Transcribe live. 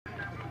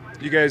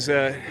You guys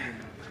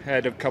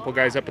had a couple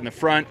guys up in the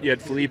front. You had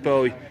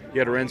Filippo, you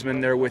had a Rensman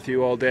there with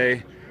you all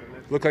day.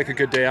 Looked like a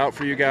good day out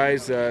for you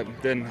guys.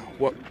 Then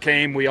what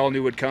came, we all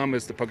knew would come,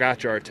 is the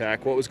Pogacar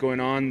attack. What was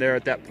going on there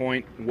at that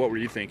point? What were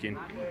you thinking?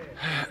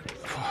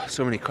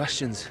 So many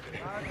questions.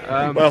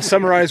 Well,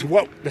 summarize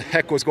what the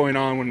heck was going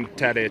on when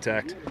Tadej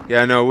attacked.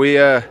 Yeah, no, we,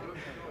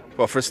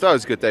 well, for a start, it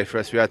was a good day for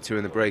us. We had two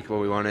in the break,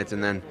 what we wanted,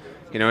 and then,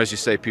 you know, as you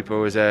say,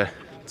 people was there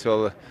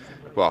till,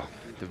 well,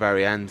 the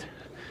very end.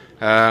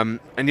 And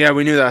yeah,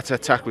 we knew that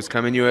attack was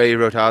coming. UAE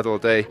rode hard all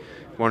day,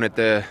 wanted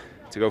to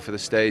go for the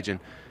stage, and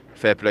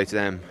fair play to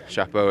them.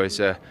 Chapeau is,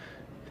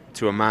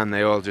 to a man,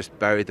 they all just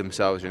buried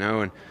themselves, you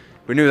know, and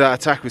we knew that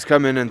attack was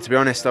coming, and to be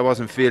honest, I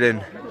wasn't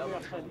feeling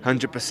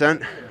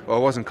 100%. Well, I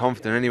wasn't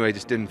confident anyway,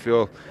 just didn't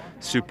feel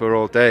super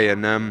all day,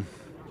 and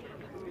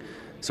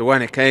so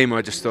when it came,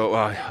 I just thought,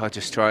 well, I'll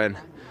just try and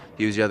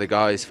use the other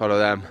guys, follow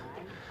them.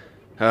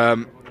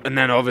 And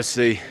then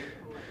obviously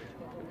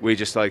we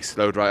just like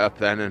slowed right up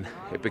then, and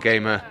it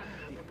became a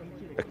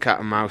cat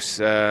and mouse,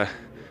 a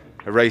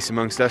race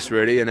amongst us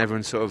really, and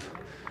everyone sort of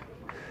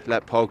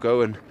let Paul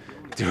go and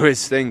do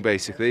his thing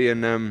basically.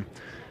 And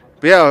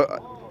but yeah,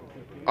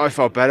 I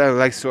felt better.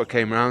 Legs sort of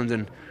came around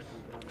and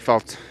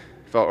felt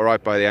all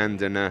right by the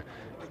end, and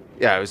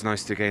yeah, it was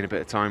nice to gain a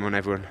bit of time on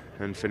everyone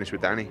and finish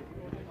with Danny.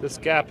 This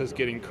gap is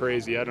getting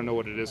crazy. I don't know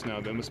what it is now,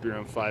 but it must be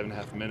around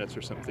 5.5 minutes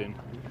or something.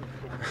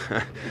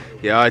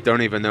 Yeah, I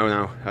don't even know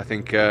now. I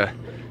think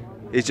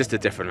he's just a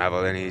different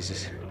level, and he's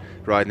just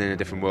riding in a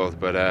different world.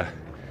 But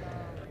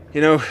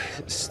you know,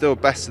 still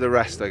best of the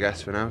rest, I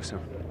guess, for now. So.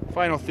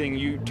 Final thing,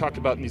 you talked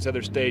about in these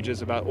other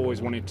stages about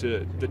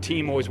the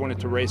team always wanted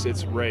to race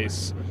its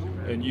race,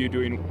 and you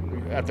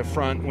doing at the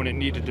front when it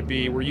needed to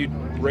be. Were you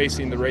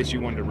racing the race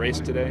you wanted to race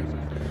today?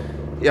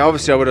 Yeah,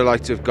 obviously I would have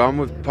liked to have gone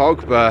with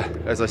Pog, but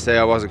as I say,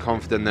 I wasn't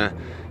confident that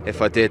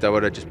if I did, I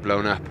would have just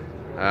blown up.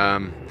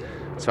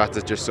 So I had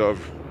to just sort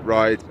of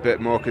ride a bit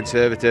more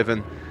conservative,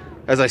 and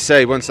as I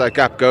say, once that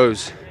gap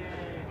goes,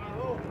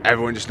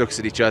 everyone just looks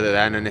at each other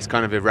then, and it's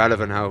kind of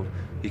irrelevant how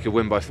you could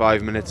win by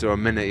 5 minutes or a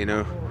minute, you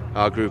know.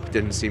 Our group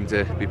didn't seem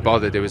to be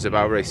bothered. It was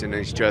about racing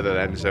each other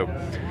then. So,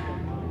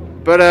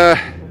 but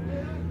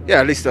yeah,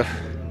 at least I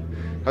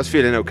was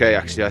feeling okay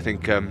actually. I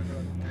think I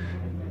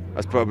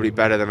was probably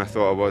better than I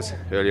thought I was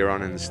earlier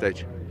on in the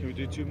stage. Can we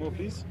do two more,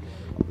 please?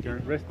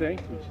 Geraint, rest day,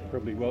 which is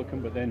probably welcome,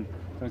 but then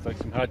sounds like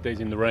some hard days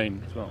in the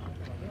rain as well.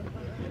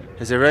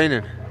 Is it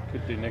raining?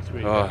 Could do next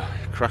week. Oh,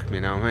 it cracked me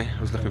now, mate. I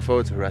was looking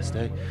forward to a rest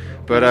day,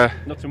 but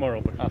not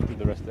tomorrow, but after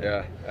the rest day.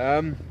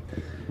 Yeah.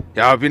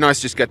 Yeah, it'd be nice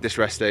to just get this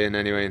rest day in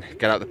anyway and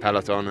get out the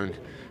peloton and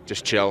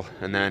just chill.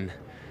 And then,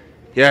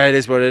 yeah, it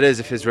is what it is.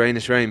 If it's rain,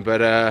 it's rain.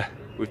 But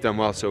we've done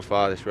well so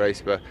far this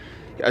race. But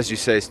as you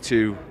say, it's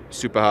two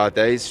super hard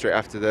days straight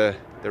after the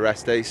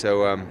rest day.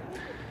 So,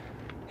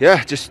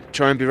 yeah, just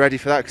try and be ready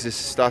for that because it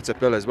starts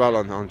uphill as well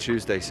on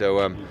Tuesday. So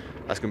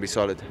that's going to be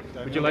solid.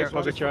 Would you like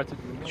Pogacar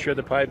to share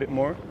the pie a bit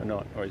more or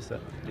not? Or is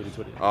that it is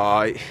what it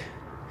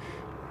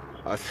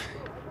is?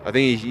 I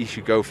think he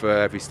should go for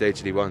every stage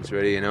that he wants,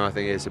 really. You know, I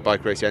think it's a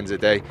bike race, ends of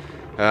the day.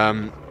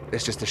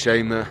 It's just a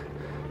shame that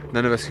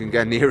none of us can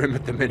get near him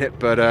at the minute.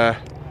 But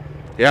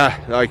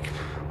yeah, like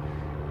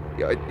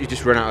you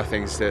just run out of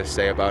things to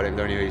say about him,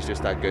 don't you? He's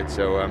just that good.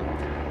 So,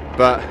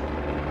 but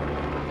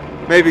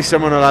maybe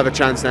someone will have a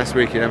chance next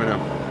week. You never know.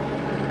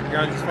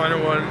 Yeah, just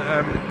final one.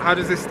 How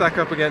does this stack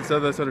up against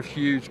other sort of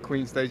huge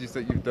Queen stages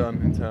that you've done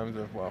in terms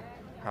of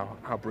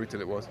how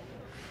brutal it was?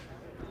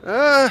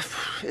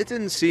 It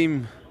didn't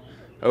seem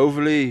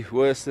overly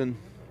worse than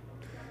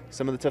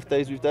some of the tough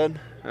days we've done.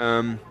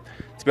 To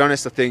be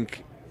honest, I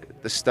think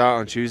the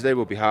start on Tuesday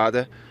will be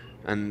harder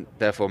and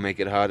therefore make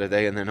it a harder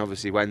day, and then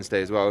obviously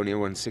Wednesday as well, only a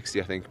 160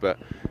 I think, but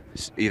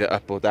it's either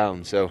up or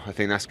down, so I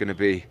think that's going to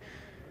be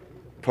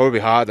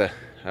probably harder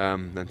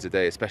than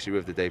today, especially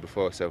with the day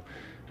before. So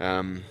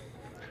I'm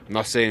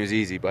not saying it was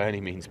easy by any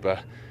means,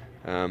 but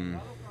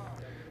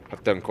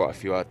I've done quite a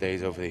few hard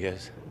days over the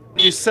years.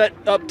 You set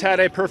up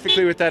Tadej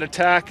perfectly with that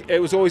attack. It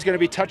was always going to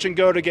be touch and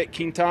go to get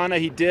Quintana.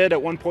 He did at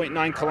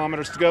 1.9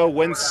 kilometers to go.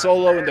 Wins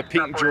solo in the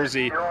pink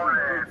jersey.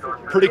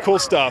 Pretty cool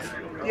stuff.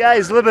 Yeah,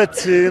 it's a little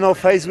bit,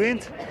 phase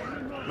wind.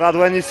 But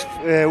when it's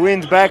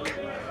wind back,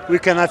 we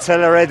can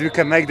accelerate, we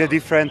can make the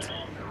difference.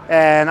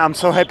 And I'm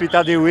so happy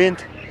Tadej win.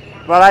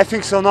 But I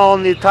think so not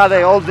only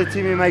Tadej, all the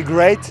team made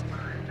great.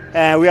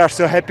 And we are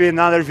so happy,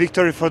 another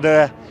victory for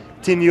the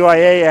Team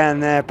UAE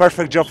and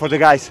perfect job for the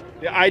guys.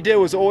 The idea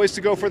was always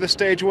to go for the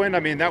stage win. I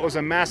mean, that was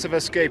a massive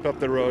escape up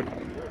the road.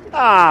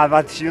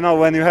 But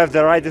when you have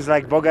the riders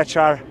like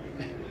Pogacar,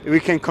 we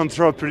can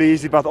control pretty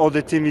easy, but all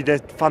the team did a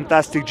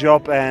fantastic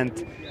job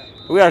and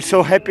we are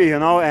so happy,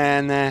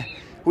 and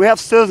we have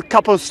still a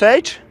couple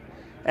stage.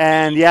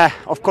 And yeah,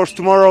 of course,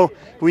 tomorrow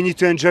we need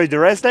to enjoy the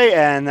rest day,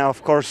 and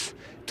of course,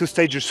 2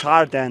 stages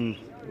hard and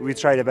we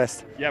try the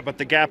best. Yeah, but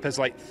the gap is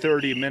like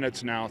 30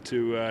 minutes now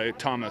to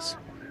Thomas.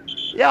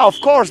 Yeah, of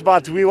course,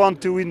 but we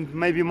want to win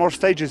maybe more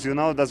stages,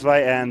 that's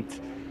why. And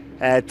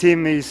the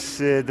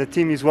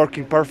team is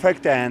working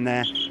perfect,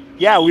 and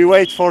yeah, we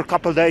wait for a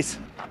couple days.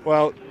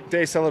 Well,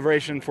 day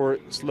celebration for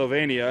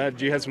Slovenia.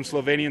 Do you have some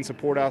Slovenian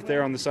support out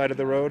there on the side of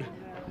the road?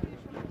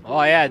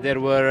 Oh yeah, there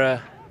were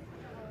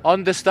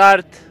on the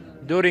start,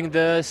 during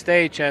the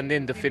stage, and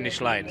in the finish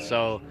line.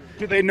 So.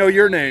 Do they know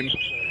your name?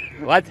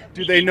 What?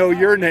 Do they know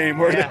your name?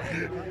 Yeah.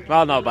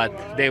 Well, no,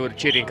 but they were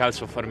cheering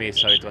also for me,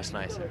 so it was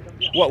nice.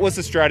 What was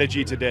the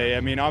strategy today?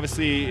 I mean,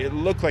 obviously, it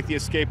looked like the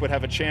Escape would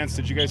have a chance.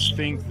 Did you guys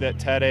think that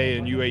Tadej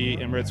and UAE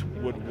Emirates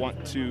would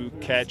want to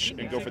catch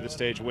and go for the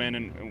stage win?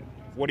 And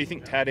what do you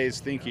think Tadej is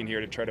thinking here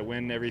to try to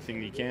win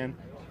everything he can?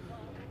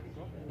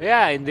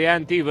 Yeah, in the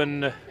end,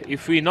 even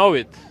if we know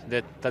it,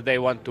 that they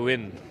want to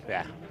win,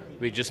 yeah,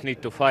 we just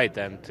need to fight.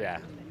 And yeah,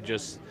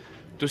 just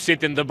to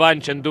sit in the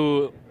bunch and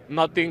do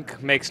nothing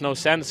makes no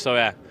sense. So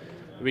yeah,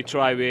 we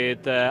try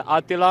with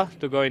Attila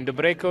to go in the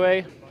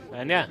breakaway,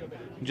 and yeah,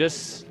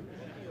 just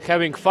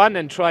having fun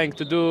and trying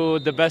to do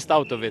the best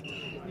out of it.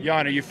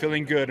 Jan, are you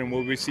feeling good, and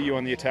will we see you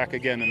on the attack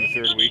again in the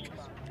third week?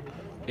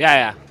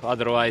 Yeah.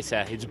 Otherwise,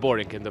 it's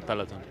boring in the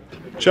peloton.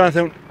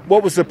 Jonathan,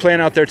 what was the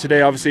plan out there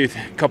today? Obviously,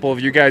 a couple of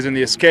you guys in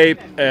the Escape.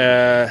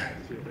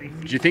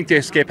 Do you think the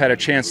Escape had a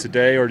chance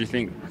today, or do you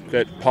think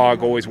that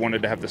Pog always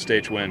wanted to have the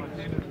stage win?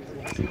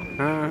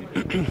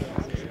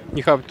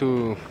 You have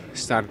to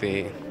start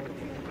the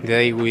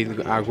day with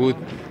a good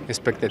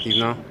expectative,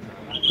 no?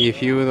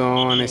 If you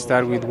don't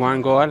start with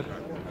one goal,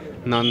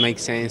 not make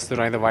sense to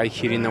ride a bike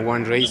here in a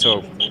one race.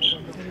 So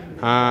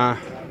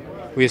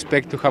we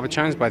expect to have a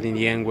chance, but in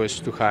the end was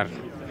too hard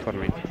for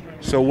me.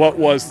 So what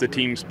was the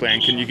team's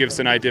plan? Can you give us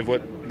an idea of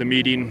what the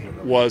meeting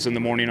was in the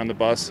morning on the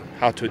bus,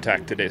 how to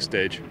attack today's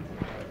stage?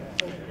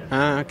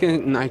 I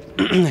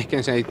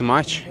can't say too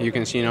much. You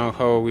can see now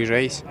how we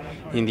race.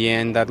 In the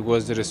end, that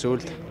was the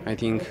result. I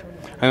don't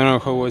know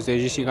how was the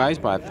GC guys,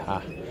 but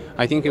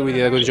I think we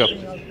did a good job.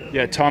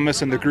 Yeah,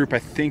 Thomas and the group, I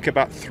think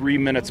about 3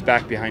 minutes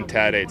back behind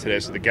Tadej today,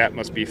 so the gap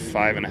must be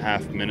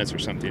 5.5 minutes or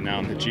something now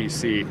in the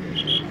GC.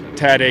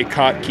 Tadej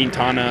caught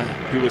Quintana,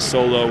 who was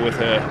solo with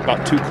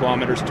about 2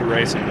 kilometers to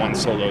race, and one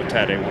solo.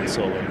 Tadej one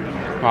solo.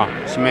 Wow,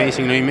 it's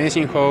amazing. No,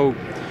 amazing how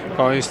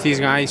is this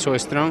guy so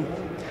strong,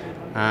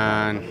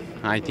 and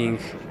I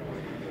think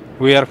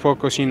we are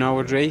focusing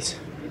our race,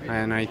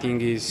 and I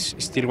think it's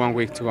still 1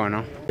 week to go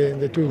now.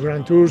 The 2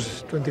 Grand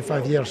Tours,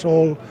 25 years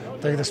old,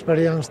 take the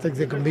experience, take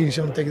the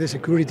conviction, take the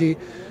security.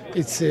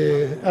 It's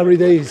every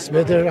day is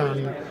better,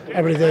 and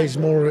every day is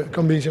more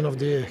conviction of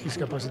his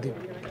capacity.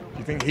 Do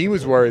you think he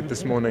was worried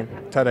this morning,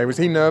 Tadej? Was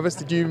he nervous?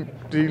 Did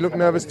he look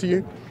nervous to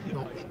you?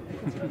 No.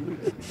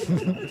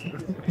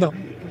 No.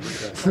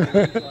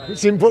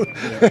 Simple.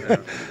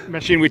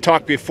 Machine, we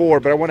talked before,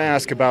 but I want to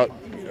ask about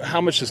how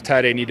much does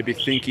Tadej need to be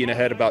thinking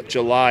ahead about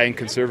July and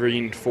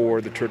conserving for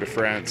the Tour de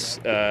France,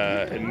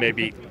 and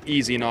maybe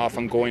easing off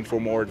on going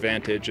for more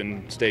advantage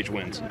and stage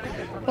wins?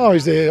 Oh,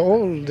 it's the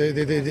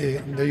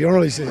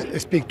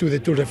journalists speak to the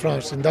Tour de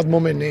France. In that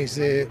moment, is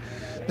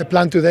the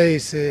plan today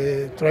is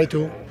try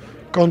to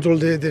control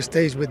the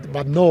stage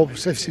but no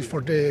safety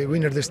for the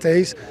winner of the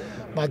stage.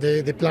 But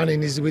the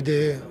planning is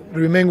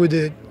remain with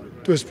the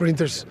 2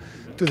 sprinters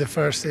to the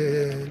first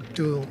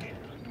to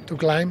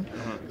climb.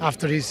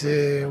 After is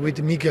with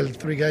Mikel,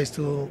 3 guys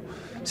to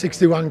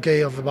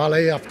 61k of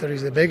Valle. After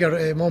is the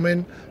Begar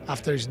moment.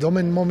 After is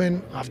Domen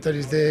moment. After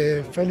is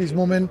the Felix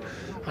moment.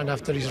 And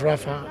after is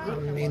Rafa.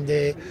 And in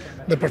the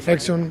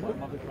perfection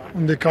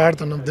on the card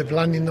and of the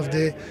planning of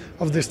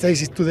the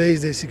stages today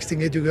is the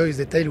 16k to go. Is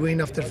the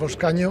tailwind after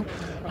Foscaño,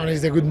 and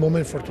it's the good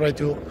moment for try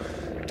to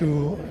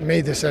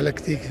make the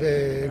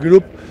selective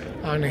group.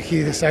 And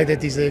he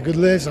decided it's a good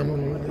list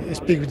and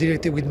speak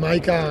directly with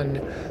Micah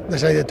and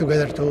decided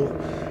together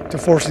to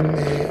force in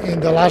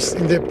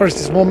the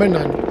first moment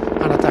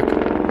and attack.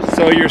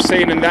 So you're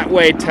saying in that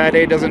way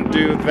Tadej doesn't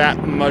do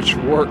that much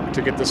work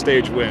to get the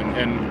stage win,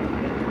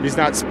 and he's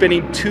not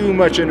spending too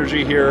much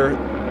energy here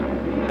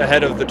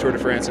ahead of the Tour de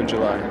France in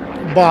July.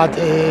 But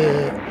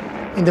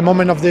in the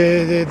moment of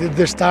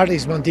the start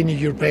is maintaining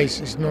your pace.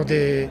 It's not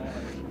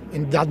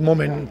in that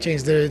moment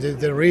change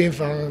the reef,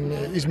 and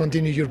is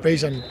maintaining your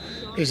pace, and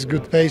it's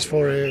good pace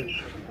for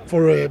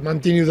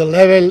maintaining the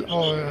level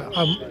or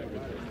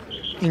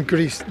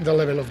increase the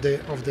level of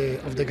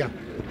the gap.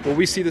 Will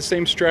we see the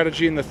same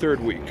strategy in the third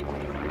week?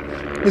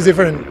 It's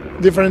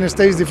different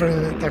stages,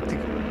 different tactic.